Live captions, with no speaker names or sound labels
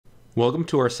Welcome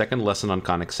to our second lesson on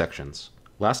conic sections.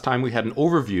 Last time we had an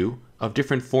overview of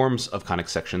different forms of conic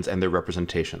sections and their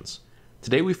representations.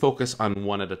 Today we focus on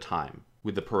one at a time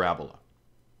with the parabola.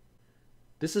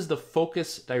 This is the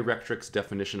focus directrix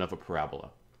definition of a parabola.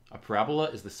 A parabola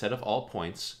is the set of all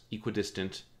points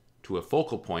equidistant to a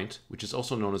focal point, which is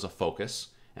also known as a focus,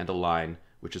 and a line,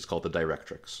 which is called the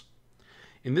directrix.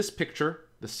 In this picture,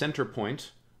 the center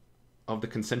point of the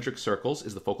concentric circles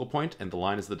is the focal point and the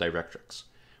line is the directrix.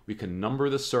 We can number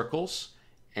the circles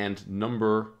and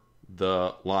number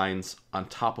the lines on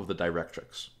top of the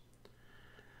directrix.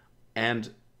 And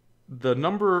the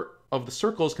number of the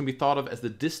circles can be thought of as the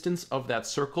distance of that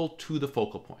circle to the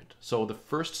focal point. So the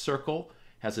first circle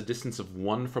has a distance of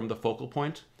 1 from the focal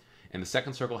point, and the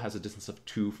second circle has a distance of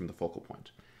 2 from the focal point.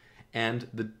 And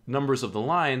the numbers of the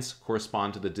lines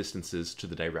correspond to the distances to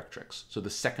the directrix. So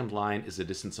the second line is a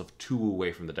distance of 2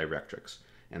 away from the directrix,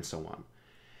 and so on.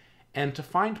 And to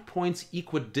find points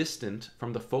equidistant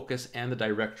from the focus and the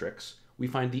directrix, we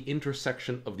find the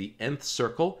intersection of the nth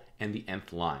circle and the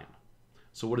nth line.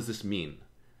 So what does this mean?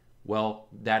 Well,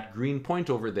 that green point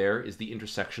over there is the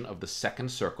intersection of the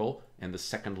second circle and the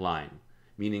second line,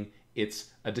 meaning it's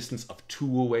a distance of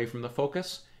 2 away from the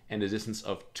focus and a distance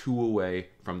of 2 away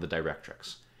from the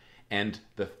directrix. And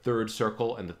the third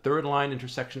circle and the third line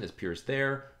intersection appears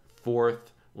there,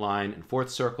 fourth line and fourth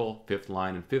circle, fifth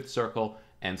line and fifth circle,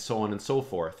 and so on and so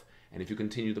forth. And if you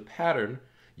continue the pattern,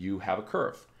 you have a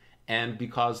curve. And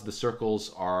because the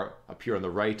circles appear on the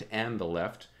right and the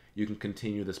left, you can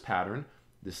continue this pattern.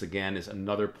 This again is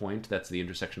another point. That's the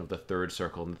intersection of the third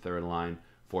circle and the third line,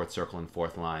 fourth circle and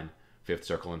fourth line, fifth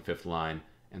circle and fifth line,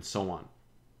 and so on.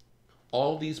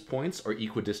 All these points are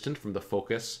equidistant from the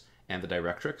focus and the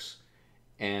directrix,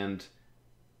 and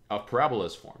a parabola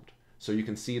is formed. So you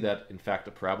can see that, in fact,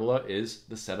 a parabola is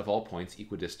the set of all points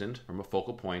equidistant from a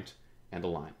focal point and a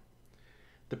line.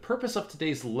 The purpose of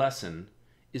today's lesson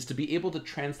is to be able to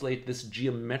translate this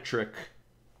geometric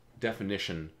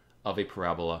definition of a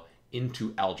parabola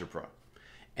into algebra.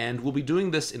 And we'll be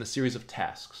doing this in a series of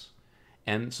tasks.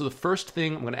 And so the first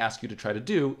thing I'm going to ask you to try to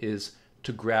do is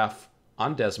to graph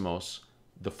on Desmos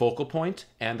the focal point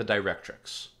and the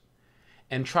directrix.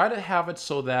 And try to have it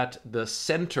so that the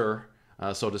center,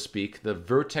 so to speak, the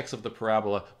vertex of the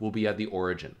parabola will be at the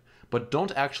origin. But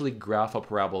don't actually graph a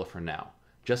parabola for now.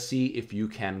 Just see if you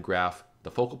can graph the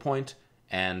focal point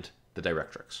and the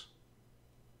directrix.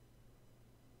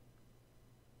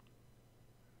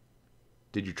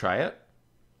 Did you try it?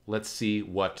 Let's see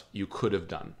what you could have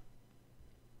done.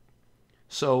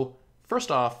 So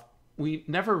first off, we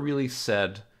never really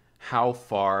said how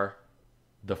far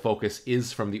the focus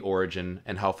is from the origin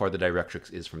and how far the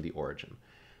directrix is from the origin.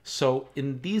 So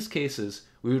in these cases,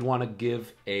 we would want to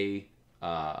give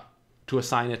to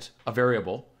assign it a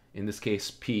variable, in this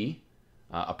case p,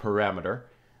 a parameter,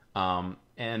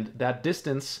 and that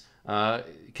distance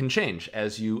can change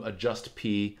as you adjust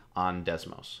p on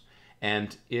Desmos.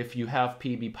 And if you have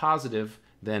p be positive,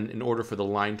 then in order for the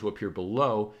line to appear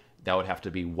below, that would have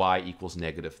to be y equals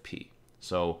negative p.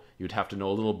 So you'd have to know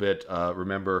a little bit,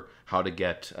 remember how to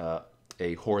get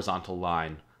a horizontal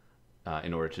line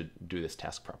in order to do this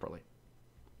task properly.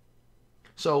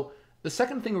 So the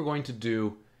second thing we're going to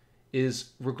do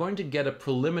is we're going to get a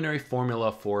preliminary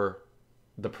formula for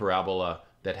the parabola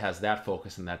that has that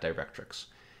focus and that directrix.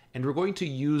 And we're going to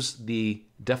use the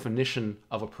definition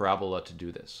of a parabola to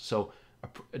do this. So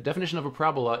a definition of a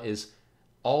parabola is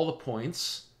all the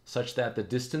points such that the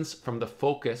distance from the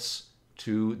focus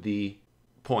to the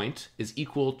point is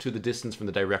equal to the distance from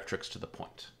the directrix to the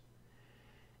point.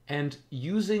 And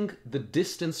using the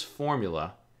distance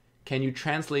formula, can you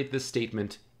translate this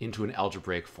statement into an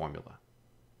algebraic formula?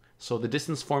 So the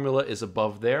distance formula is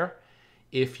above there.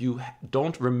 If you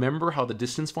don't remember how the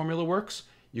distance formula works,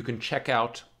 you can check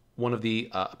out one of the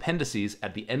appendices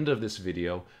at the end of this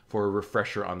video for a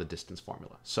refresher on the distance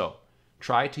formula. So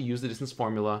try to use the distance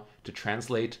formula to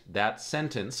translate that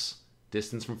sentence,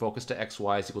 distance from focus to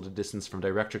xy is equal to distance from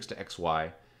directrix to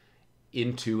xy,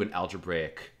 into an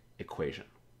algebraic equation.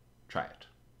 Try it.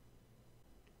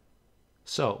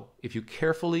 So if you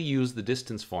carefully use the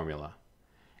distance formula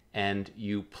and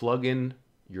you plug in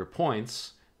your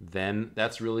points, then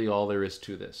that's really all there is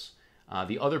to this.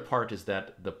 The other part is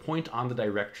that the point on the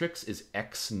directrix is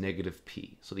x negative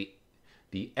p. So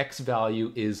the x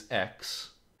value is x,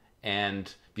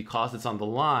 and because it's on the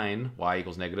line, y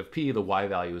equals negative p, the y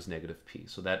value is negative p.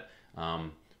 So that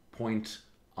point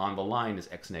on the line is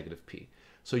x negative p.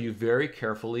 So you very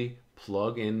carefully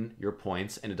plug in your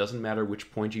points, and it doesn't matter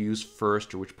which point you use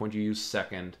first or which point you use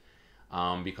second,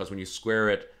 because when you square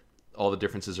it, all the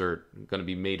differences are going to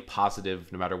be made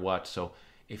positive no matter what. So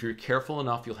If you're careful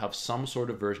enough, you'll have some sort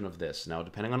of version of this. Now,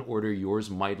 depending on order, yours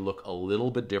might look a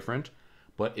little bit different,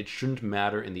 but it shouldn't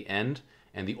matter in the end.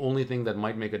 And the only thing that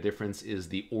might make a difference is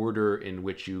the order in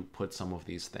which you put some of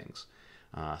these things.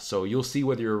 So you'll see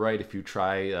whether you're right if you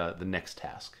try the next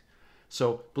task.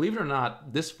 So believe it or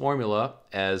not, this formula,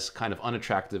 as kind of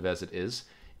unattractive as it is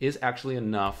actually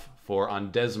enough for,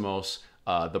 on Desmos,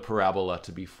 the parabola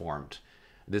to be formed.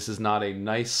 This is not a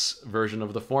nice version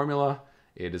of the formula.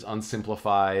 It is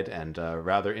unsimplified and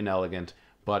rather inelegant,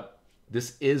 but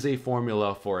this is a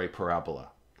formula for a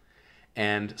parabola.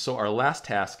 And so our last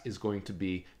task is going to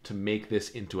be to make this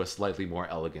into a slightly more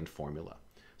elegant formula.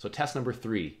 So task number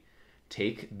 3,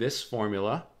 take this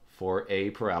formula for a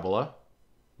parabola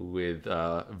with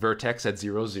vertex at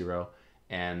 0, 0,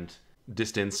 and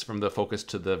distance from the focus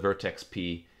to the vertex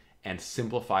P, and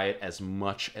simplify it as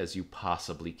much as you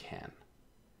possibly can.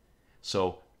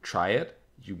 So try it.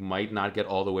 You might not get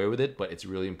all the way with it, but it's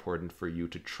really important for you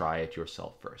to try it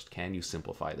yourself first. Can you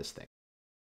simplify this thing?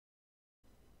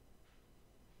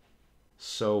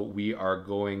 So we are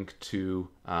going to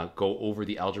go over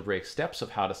the algebraic steps of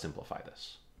how to simplify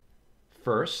this.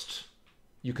 First,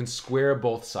 you can square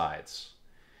both sides.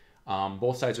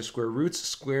 Both sides are square roots.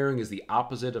 Squaring is the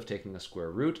opposite of taking a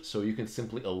square root, so you can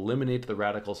simply eliminate the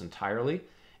radicals entirely.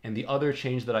 And the other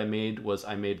change that I made was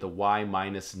I made the y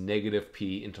minus negative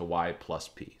p into y plus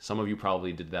p. Some of you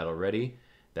probably did that already.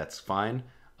 That's fine.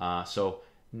 So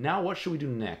now what should we do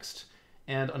next?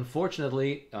 And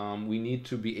unfortunately, we need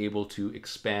to be able to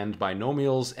expand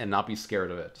binomials and not be scared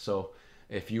of it. So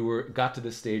if you got to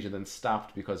this stage and then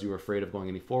stopped because you were afraid of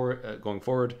going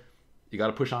forward, you got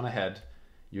to push on ahead.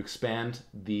 You expand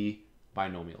the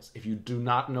binomials. If you do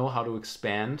not know how to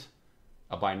expand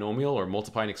a binomial or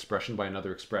multiply an expression by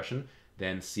another expression,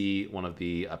 then see one of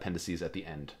the appendices at the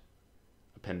end,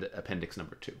 appendix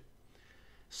number 2.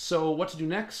 So what to do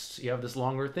next? You have this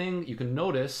longer thing. You can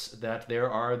notice that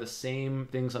there are the same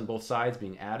things on both sides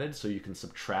being added, so you can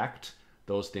subtract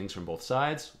those things from both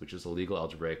sides, which is a legal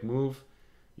algebraic move.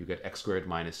 You get x squared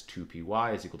minus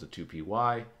 2py is equal to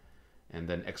 2py, and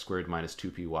then x squared minus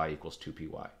 2py equals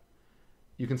 2py.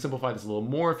 You can simplify this a little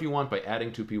more if you want by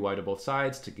adding 2py to both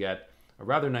sides to get a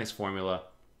rather nice formula.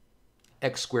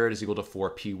 X squared is equal to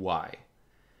 4py.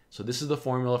 So this is the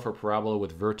formula for parabola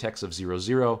with vertex of 0,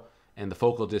 0, and the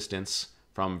focal distance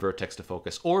from vertex to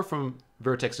focus, or from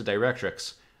vertex to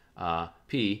directrix,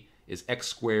 p, is x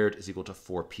squared is equal to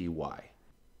 4py.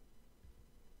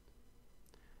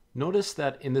 Notice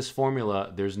that in this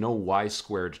formula, there's no y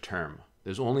squared term.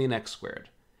 There's only an x squared.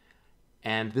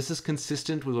 And this is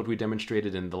consistent with what we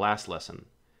demonstrated in the last lesson.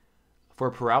 For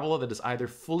a parabola that is either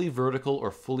fully vertical or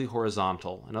fully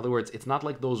horizontal, in other words, it's not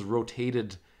like those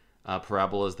rotated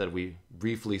parabolas that we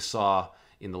briefly saw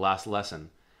in the last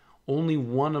lesson. Only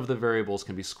one of the variables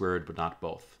can be squared, but not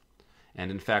both.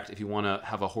 And in fact, if you want to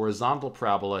have a horizontal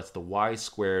parabola, it's the y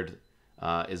squared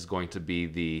is going to be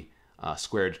the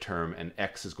squared term, and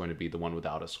x is going to be the one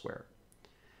without a square.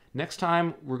 Next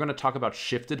time, we're going to talk about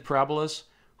shifted parabolas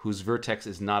whose vertex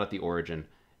is not at the origin,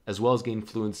 as well as gain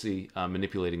fluency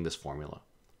manipulating this formula.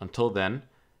 Until then,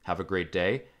 have a great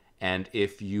day. And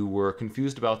if you were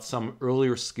confused about some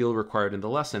earlier skill required in the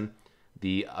lesson,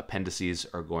 the appendices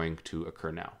are going to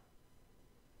occur now.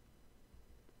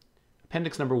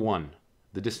 Appendix number 1,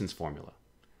 the distance formula.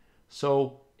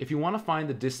 So if you want to find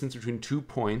the distance between 2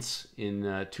 points in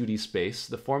 2D space,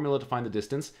 the formula to find the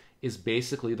distance is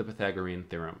basically the Pythagorean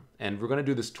theorem. And we're going to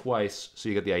do this twice so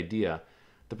you get the idea.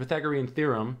 The Pythagorean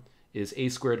theorem is a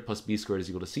squared plus b squared is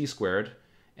equal to c squared,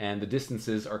 and the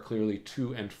distances are clearly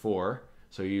 2 and 4,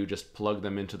 so you just plug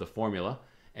them into the formula,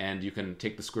 and you can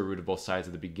take the square root of both sides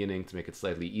at the beginning to make it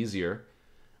slightly easier,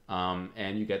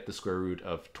 and you get the square root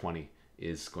of 20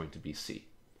 is going to be c.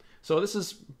 So this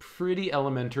is pretty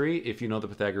elementary if you know the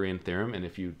Pythagorean theorem, and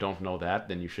if you don't know that,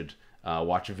 then you should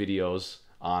watch videos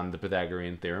on the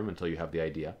Pythagorean theorem until you have the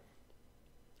idea.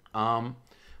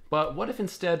 But what if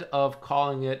instead of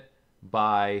calling it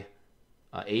by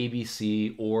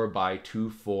ABC or by 2,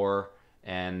 4,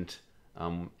 and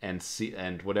C,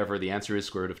 and whatever the answer is,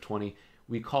 square root of 20,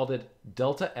 we called it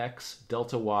delta x,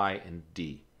 delta y, and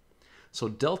d. So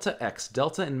delta x,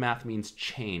 delta in math means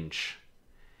change.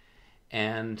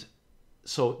 And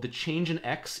so the change in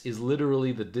x is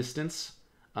literally the distance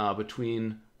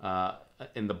between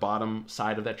in the bottom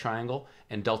side of that triangle,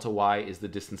 and delta y is the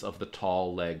distance of the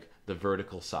tall leg, the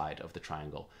vertical side of the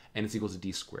triangle, and it's equal to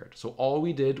d squared. So all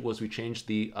we did was we changed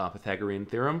the Pythagorean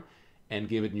theorem and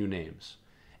gave it new names.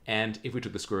 And if we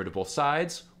took the square root of both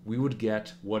sides, we would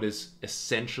get what is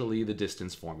essentially the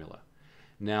distance formula.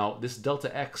 Now, this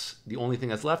delta x, the only thing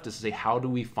that's left is to say, how do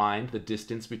we find the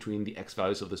distance between the x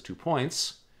values of those 2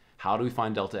 points? How do we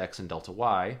find delta x and delta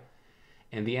y?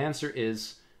 And the answer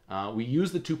is, we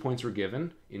use the 2 points we're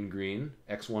given in green,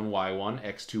 x1, y1,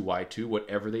 x2, y2,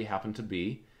 whatever they happen to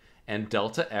be. And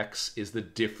delta x is the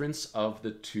difference of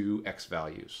the 2 x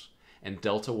values. And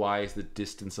delta y is the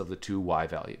distance of the 2 y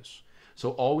values.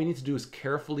 So all we need to do is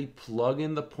carefully plug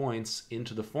in the points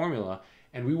into the formula,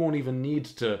 and we won't even need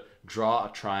to draw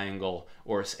a triangle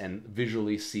and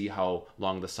visually see how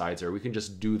long the sides are. We can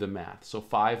just do the math. So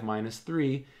 5 minus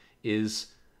 3 is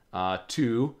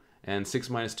 2, and 6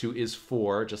 minus 2 is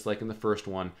 4, just like in the first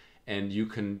one. And you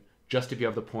can, just if you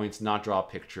have the points, not draw a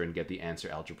picture and get the answer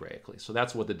algebraically. So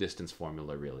that's what the distance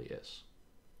formula really is.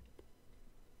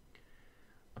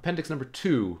 Appendix number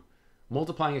 2,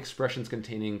 multiplying expressions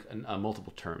containing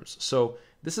multiple terms. So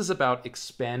this is about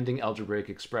expanding algebraic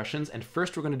expressions. And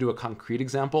first we're going to do a concrete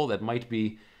example that might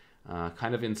be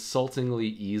kind of insultingly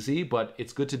easy, but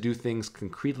it's good to do things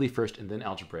concretely first and then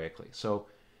algebraically. So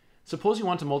suppose you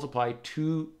want to multiply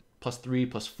 2 plus 3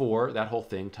 plus 4, that whole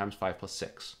thing, times 5 plus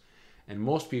 6. And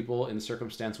most people in the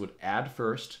circumstance would add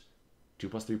first. 2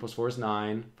 plus 3 plus 4 is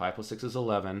 9, 5 plus 6 is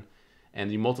 11,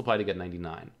 and you multiply to get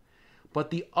 99. But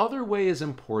the other way is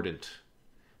important.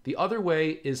 The other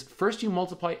way is first you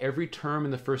multiply every term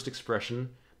in the first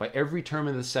expression by every term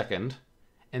in the second,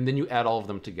 and then you add all of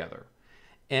them together.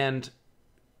 And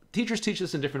teachers teach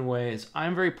this in different ways.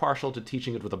 I'm very partial to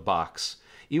teaching it with a box.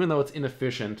 Even though it's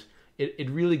inefficient,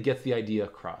 it really gets the idea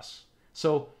across.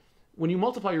 So when you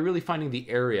multiply, you're really finding the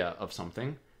area of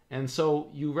something. And so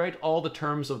you write all the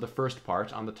terms of the first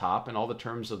part on the top and all the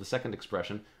terms of the second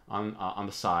expression on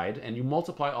the side, and you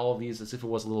multiply all of these as if it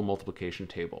was a little multiplication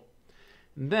table.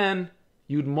 And then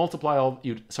you'd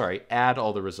add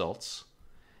all the results,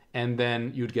 and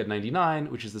then you'd get 99,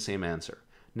 which is the same answer.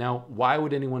 Now, why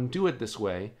would anyone do it this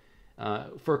way?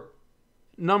 For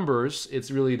numbers,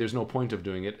 there's no point of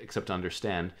doing it except to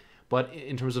understand. But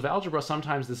in terms of algebra,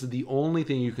 sometimes this is the only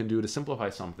thing you can do to simplify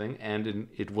something, and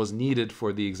it was needed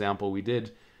for the example we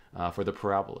did for the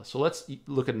parabola. So let's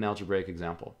look at an algebraic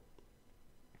example.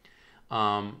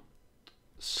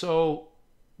 So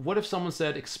what if someone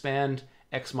said expand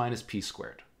x minus p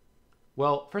squared?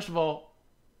 Well, first of all,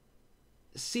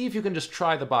 see if you can just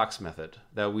try the box method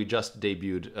that we just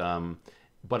debuted,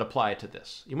 but apply it to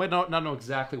this. You might not know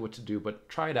exactly what to do, but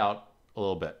try it out a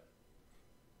little bit.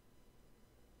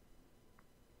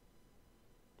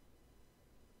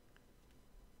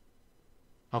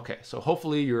 Okay, so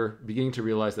hopefully you're beginning to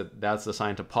realize that that's the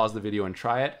sign to pause the video and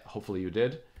try it. Hopefully you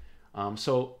did.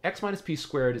 So x minus p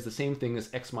squared is the same thing as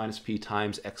x minus p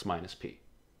times x minus p,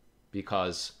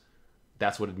 because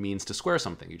that's what it means to square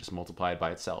something. You just multiply it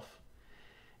by itself.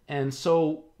 And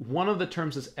so one of the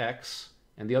terms is x,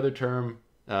 and the other term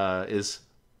is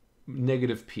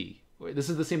negative p. This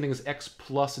is the same thing as x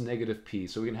plus negative p.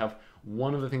 So we can have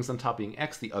one of the things on top being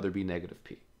x, the other be negative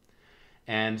p.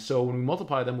 And so when we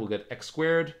multiply them, we'll get x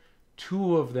squared.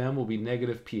 2 of them will be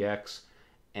negative px,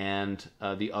 and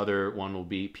the other one will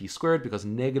be p squared, because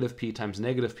negative p times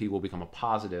negative p will become a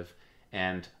positive,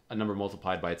 and a number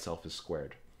multiplied by itself is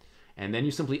squared. And then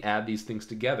you simply add these things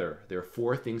together. There are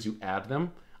 4 things, you add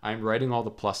them. I'm writing all the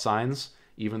plus signs,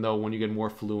 even though when you get more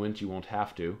fluent, you won't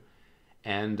have to.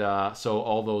 And so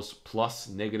all those plus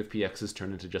negative px's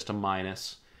turn into just a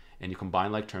minus, and you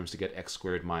combine like terms to get x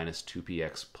squared minus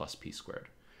 2px plus p squared.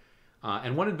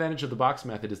 And one advantage of the box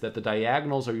method is that the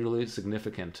diagonals are really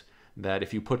significant, that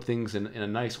if you put things in a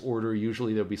nice order,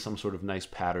 usually there'll be some sort of nice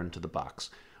pattern to the box.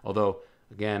 Although,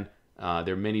 again,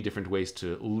 there are many different ways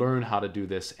to learn how to do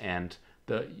this, and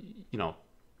at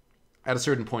a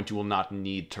certain point you will not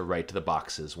need to write the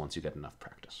boxes once you get enough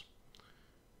practice.